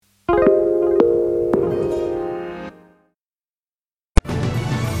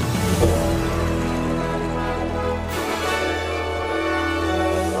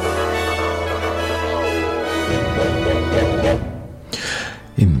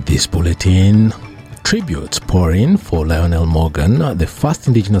In this bulletin, tributes pour in for Lionel Morgan, the first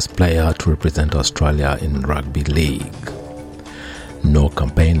Indigenous player to represent Australia in rugby league. No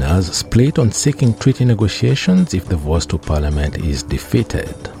campaigners split on seeking treaty negotiations if the voice to Parliament is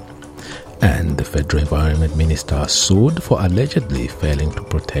defeated. And the Federal Environment Minister sued for allegedly failing to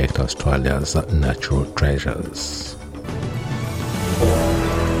protect Australia's natural treasures.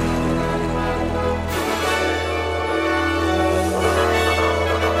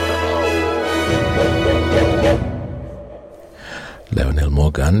 Lionel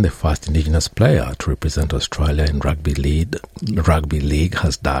Morgan, the first Indigenous player to represent Australia in rugby league,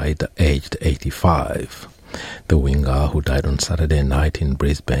 has died aged 85. The winger, who died on Saturday night in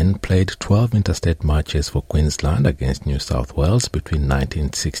Brisbane, played 12 interstate matches for Queensland against New South Wales between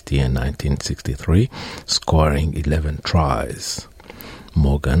 1960 and 1963, scoring 11 tries.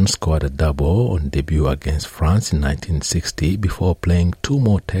 Morgan scored a double on debut against France in 1960 before playing 2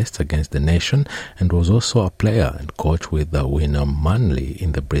 more tests against the nation, and was also a player and coach with the winner Manly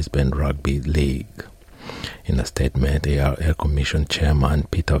in the Brisbane Rugby League. In a statement, ARL Commission Chairman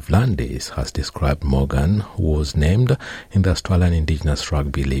Peter Vlandis has described Morgan, who was named in the Australian Indigenous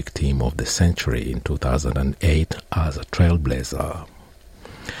Rugby League Team of the Century in 2008, as a trailblazer.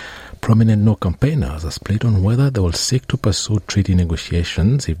 Prominent No campaigners are split on whether they will seek to pursue treaty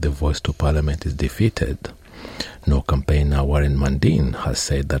negotiations if the voice to Parliament is defeated. No campaigner Warren Mundine has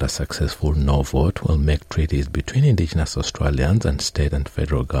said that a successful no vote will make treaties between Indigenous Australians and state and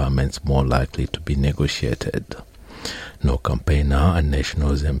federal governments more likely to be negotiated. No campaigner and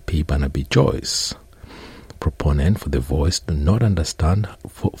Nationals MP Barnaby Joyce, proponent for the no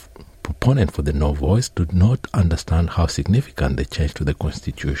voice, do not understand how significant the change to the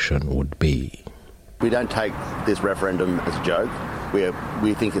Constitution would be. We don't take this referendum as a joke.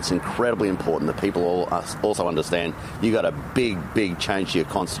 We think it's incredibly important that people also understand you got a big change to your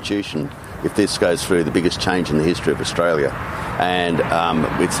Constitution if this goes through, the biggest change in the history of Australia. And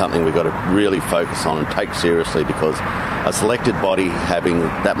it's something we've got to really focus on and take seriously, because a selected body having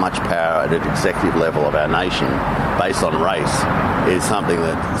that much power at an executive level of our nation based on race is something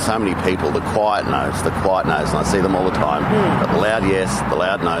that so many people, the quiet no's, and I see them all the time, but the loud yes, the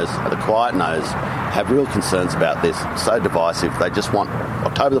loud no's, the quiet no's, have real concerns about this. So divisive. They just want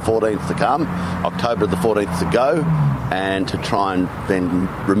October the 14th to come, October the 14th to go, and to try and then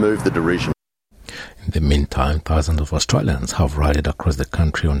remove the derision. In the meantime, thousands of Australians have rallied across the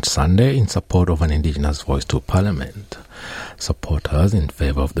country on Sunday in support of an Indigenous voice to Parliament. Supporters in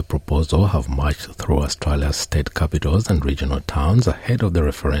favour of the proposal have marched through Australia's state capitals and regional towns ahead of the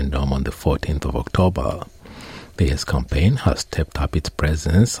referendum on the 14th of October. The Yes campaign has stepped up its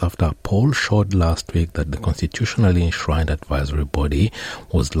presence after a poll showed last week that the constitutionally enshrined advisory body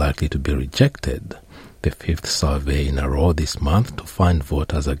was likely to be rejected, the 5th survey in a row this month to find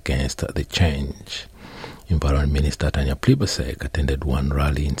voters against the change. Environment Minister Tanya Plibersek attended one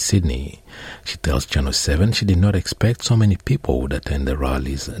rally in Sydney. She tells Channel 7 she did not expect so many people would attend the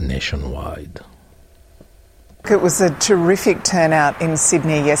rallies nationwide. It was a terrific turnout in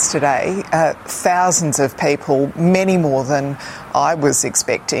Sydney yesterday. Thousands of people, many more than I was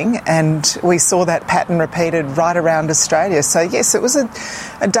expecting, and we saw that pattern repeated right around Australia. So yes, it was a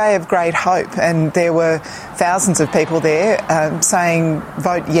day of great hope, and there were thousands of people there saying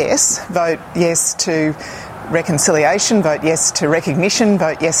vote yes to reconciliation, vote yes to recognition,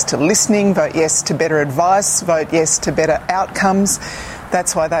 vote yes to listening, vote yes to better advice, vote yes to better outcomes.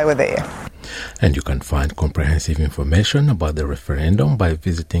 That's why they were there. And you can find comprehensive information about the referendum by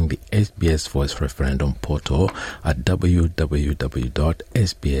visiting the SBS Voice Referendum portal at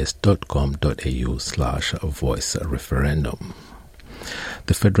www.sbs.com.au/voice-referendum.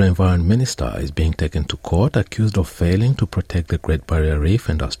 The Federal Environment Minister is being taken to court accused of failing to protect the Great Barrier Reef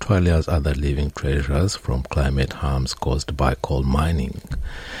and Australia's other living treasures from climate harms caused by coal mining.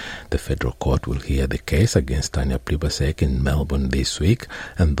 The federal court will hear the case against Tanya Plibersek in Melbourne this week,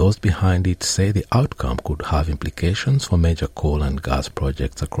 and those behind it say the outcome could have implications for major coal and gas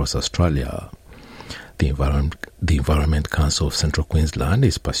projects across Australia. The Environment Council of Central Queensland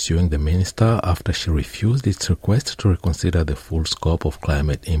is pursuing the minister after she refused its request to reconsider the full scope of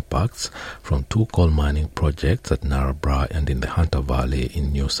climate impacts from 2 coal mining projects at Narrabri and in the Hunter Valley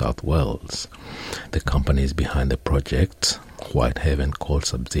in New South Wales. The companies behind the projects, Whitehaven Coal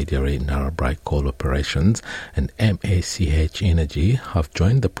subsidiary Narrabri Coal Operations and MACH Energy, have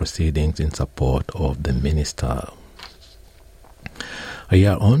joined the proceedings in support of the minister. A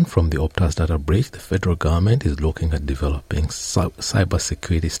year on from the Optus data breach, the federal government is looking at developing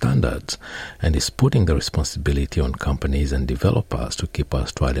cybersecurity standards and is putting the responsibility on companies and developers to keep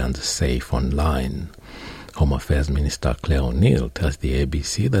Australians safe online. Home Affairs Minister Claire O'Neill tells the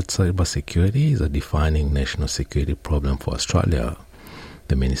ABC that cybersecurity is a defining national security problem for Australia.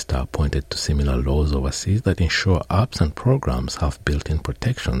 The minister pointed to similar laws overseas that ensure apps and programs have built-in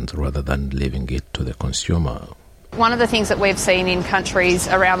protections rather than leaving it to the consumer. One of the things that we've seen in countries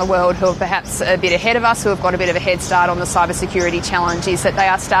around the world who are perhaps a bit ahead of us, who have got a bit of a head start on the cybersecurity challenge, is that they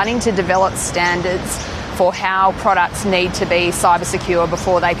are starting to develop standards for how products need to be cyber secure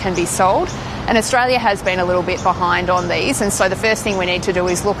before they can be sold. And Australia has been a little bit behind on these, and so the first thing we need to do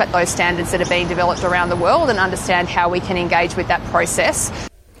is look at those standards that are being developed around the world and understand how we can engage with that process.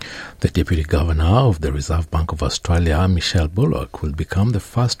 The Deputy Governor of the Reserve Bank of Australia, Michelle Bullock, will become the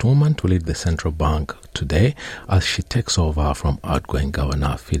first woman to lead the central bank today as she takes over from outgoing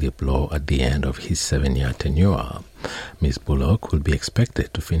Governor Philip Lowe at the end of his 7-year tenure. Ms. Bullock will be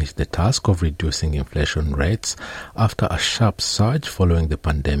expected to finish the task of reducing inflation rates after a sharp surge following the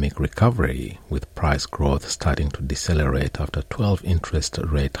pandemic recovery, with price growth starting to decelerate after 12 interest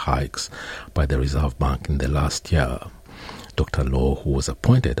rate hikes by the Reserve Bank in the last year. Dr. Lowe, who was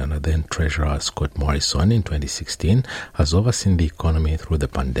appointed under then Treasurer Scott Morrison in 2016, has overseen the economy through the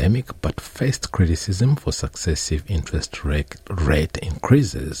pandemic but faced criticism for successive interest rate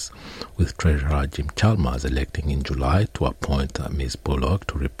increases, with Treasurer Jim Chalmers electing in July to appoint Ms. Bullock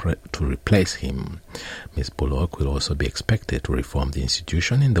to replace him. Ms. Bullock will also be expected to reform the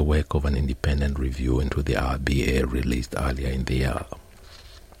institution in the wake of an independent review into the RBA released earlier in the year.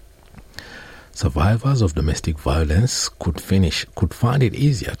 Survivors of domestic violence could find it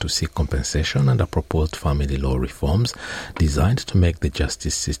easier to seek compensation under proposed family law reforms designed to make the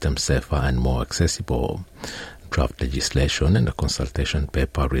justice system safer and more accessible. Draft legislation and a consultation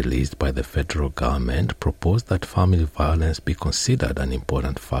paper released by the federal government proposed that family violence be considered an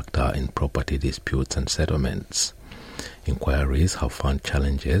important factor in property disputes and settlements. Inquiries have found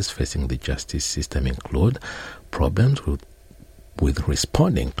challenges facing the justice system include problems with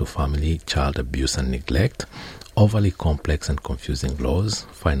responding to family child abuse and neglect, overly complex and confusing laws,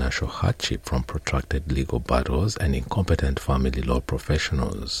 financial hardship from protracted legal battles, and incompetent family law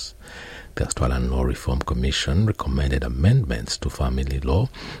professionals. The Australian Law Reform Commission recommended amendments to family law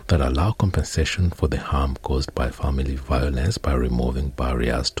that allow compensation for the harm caused by family violence by removing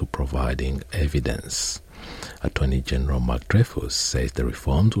barriers to providing evidence. Attorney General Mark Dreyfus says the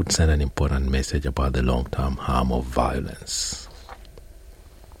reforms would send an important message about the long-term harm of violence.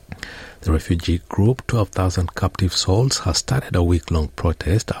 The refugee group 12,000 Captive Souls has started a week-long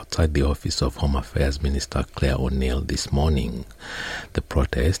protest outside the office of Home Affairs Minister Claire O'Neill this morning. The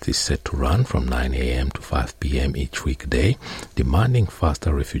protest is set to run from 9 a.m. to 5 p.m. each weekday, demanding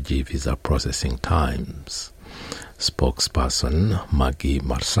faster refugee visa processing times. Spokesperson Maggie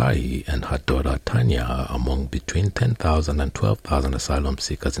Marsai and her daughter Tanya are among between 10,000 and 12,000 asylum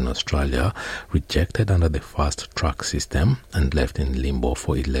seekers in Australia rejected under the fast-track system and left in limbo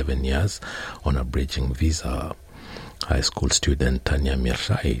for 11 years on a bridging visa. High school student Tanya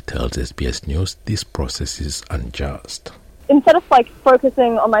Mirsai tells SBS News this process is unjust. Instead of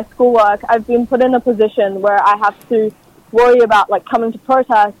focusing on my schoolwork, I've been put in a position where I have to worry about coming to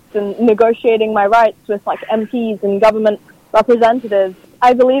protests and negotiating my rights with MPs and government representatives.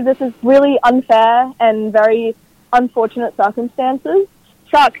 I believe this is really unfair and very unfortunate circumstances.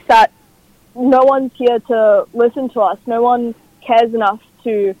 Sucks that no one's here to listen to us. No one cares enough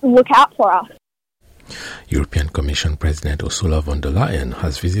to look out for us. European Commission President Ursula von der Leyen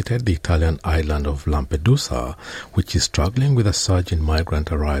has visited the Italian island of Lampedusa, which is struggling with a surge in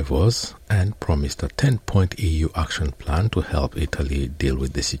migrant arrivals, and promised a 10-point EU action plan to help Italy deal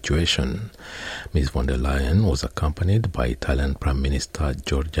with the situation. Ms. von der Leyen was accompanied by Italian Prime Minister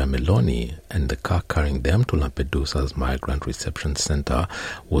Giorgia Meloni, and the car carrying them to Lampedusa's migrant reception center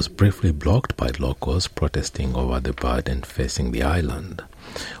was briefly blocked by locals protesting over the burden facing the island.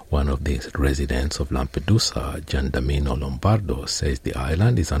 One of the residents of Lampedusa, Giandamino Lombardo, says the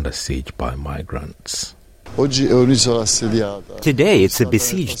island is under siege by migrants. Today it's a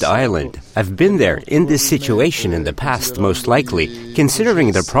besieged island. I've been there in this situation in the past, most likely.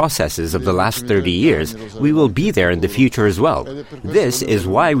 Considering the processes of the last 30 years, we will be there in the future as well. This is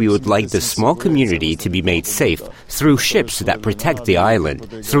why we would like this small community to be made safe through ships that protect the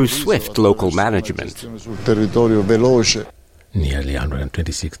island, through swift local management. Nearly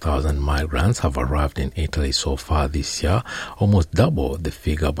 126,000 migrants have arrived in Italy so far this year, almost double the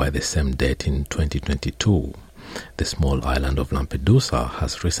figure by the same date in 2022. The small island of Lampedusa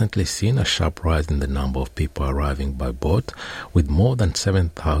has recently seen a sharp rise in the number of people arriving by boat, with more than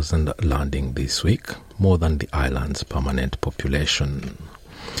 7,000 landing this week, more than the island's permanent population.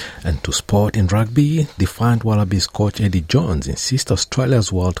 And to sport in rugby, defiant Wallabies coach Eddie Jones insists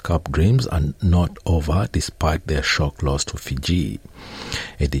Australia's World Cup dreams are not over despite their shock loss to Fiji.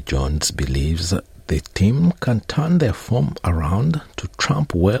 Eddie Jones believes the team can turn their form around to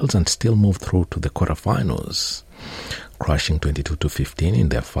trump Wales and still move through to the quarterfinals. Crushing 22-15 in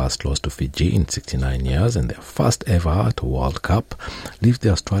their first loss to Fiji in 69 years and their first ever at a World Cup leaves the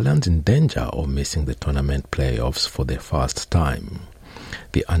Australians in danger of missing the tournament playoffs for the first time.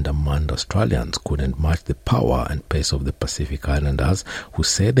 The undermanned Australians couldn't match the power and pace of the Pacific Islanders, who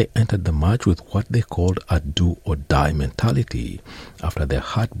say they entered the match with what they called a do-or-die mentality after their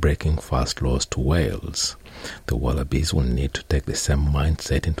heartbreaking first loss to Wales. The Wallabies will need to take the same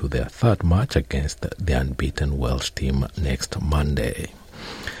mindset into their third match against the unbeaten Welsh team next Monday.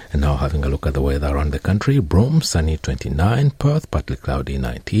 And now having a look at the weather around the country. Broome, sunny 29, Perth, partly cloudy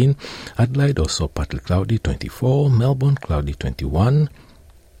 19, Adelaide also partly cloudy 24, Melbourne, cloudy 21,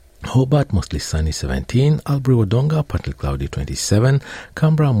 Hobart, mostly sunny 17, Albury-Wodonga, partly cloudy 27,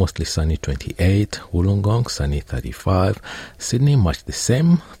 Canberra, mostly sunny 28, Wollongong, sunny 35, Sydney, much the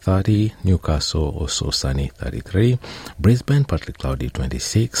same, 30, Newcastle, also sunny 33, Brisbane, partly cloudy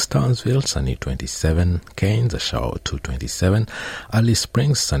 26, Townsville, sunny 27, Cairns, a shower 27, Alice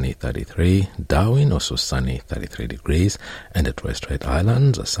Springs, sunny 33, Darwin, also sunny 33 degrees, and at Torres Strait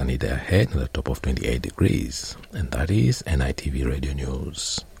Islands, a sunny day ahead at the top of 28 degrees. And that is NITV Radio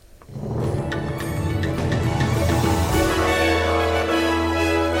News.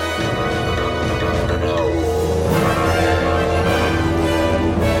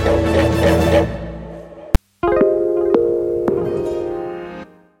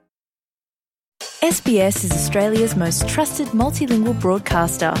 SBS is Australia's most trusted multilingual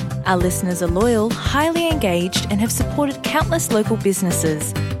broadcaster. Our listeners are loyal, highly engaged, and have supported countless local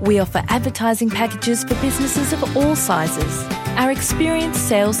businesses. We offer advertising packages for businesses of all sizes. Our experienced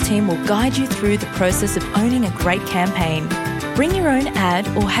sales team will guide you through the process of owning a great campaign. Bring your own ad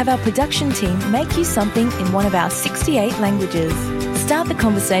or have our production team make you something in one of our 68 languages. Start the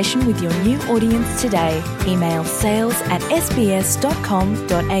conversation with your new audience today. Email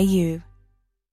sales@sbs.com.au.